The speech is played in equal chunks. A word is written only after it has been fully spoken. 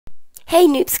Hey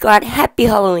NoobSquad, happy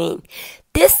Halloween!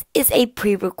 This is a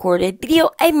pre-recorded video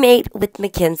I made with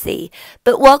Mackenzie,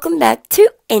 but welcome back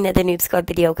to another NoobSquad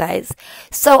video, guys.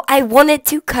 So I wanted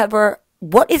to cover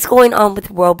what is going on with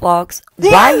Roblox,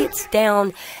 why it's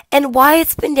down, and why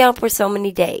it's been down for so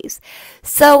many days.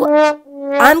 So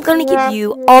I'm going to give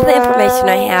you all the information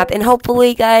I have, and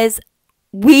hopefully, guys,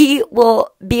 we will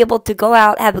be able to go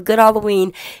out, have a good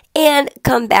Halloween, and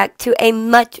come back to a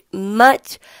much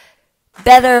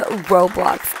better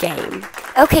Roblox game.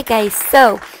 Okay guys,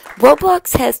 so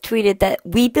Roblox has tweeted that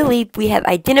we believe we have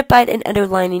identified an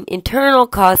underlying internal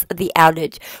cause of the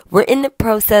outage. We're in the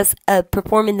process of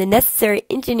performing the necessary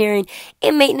engineering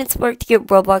and maintenance work to get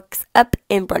Roblox up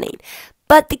and running.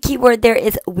 But the keyword there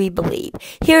is we believe.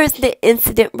 Here is the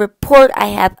incident report I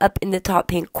have up in the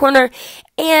top hand corner,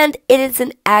 and it is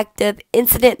an active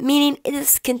incident, meaning it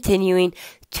is continuing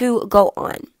to go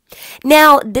on.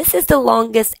 Now, this is the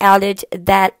longest outage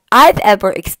that I've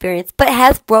ever experienced, but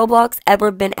has Roblox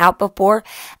ever been out before?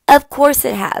 Of course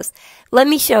it has. Let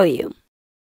me show you.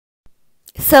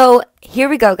 So, here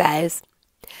we go, guys.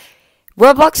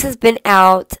 Roblox has been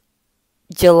out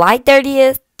July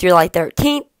 30th, July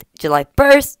 13th, July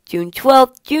 1st, June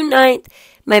 12th, June 9th,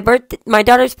 my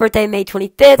daughter's birthday, May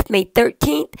 25th, May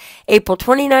 13th, April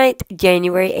 29th,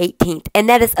 January 18th. And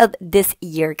that is of this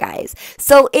year, guys.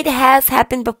 So it has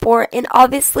happened before, and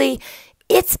obviously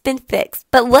it's been fixed.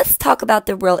 But let's talk about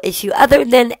the real issue other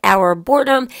than our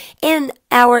boredom and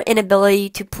our inability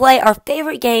to play our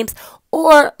favorite games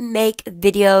or make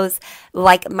videos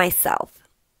like myself.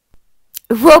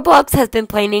 Roblox has been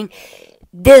planning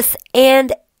this,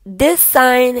 and this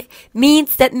sign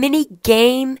means that many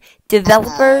game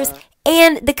developers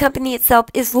and the company itself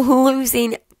is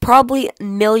losing probably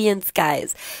millions,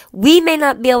 guys. We may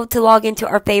not be able to log into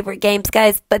our favorite games,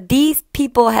 guys, but these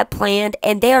people have planned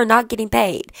and they are not getting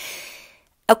paid.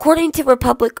 According to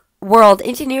Republic World,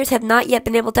 engineers have not yet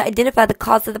been able to identify the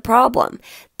cause of the problem.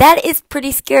 That is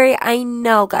pretty scary, I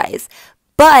know, guys.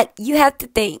 But you have to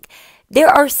think, there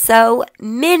are so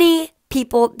many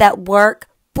people that work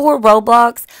for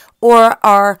Roblox or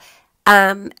are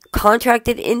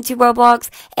contracted into Roblox,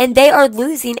 and they are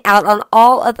losing out on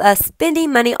all of us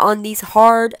spending money on these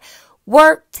hard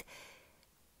worked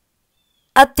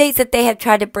updates that they have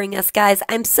tried to bring us, guys.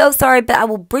 I'm so sorry, but I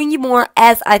will bring you more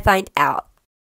as I find out.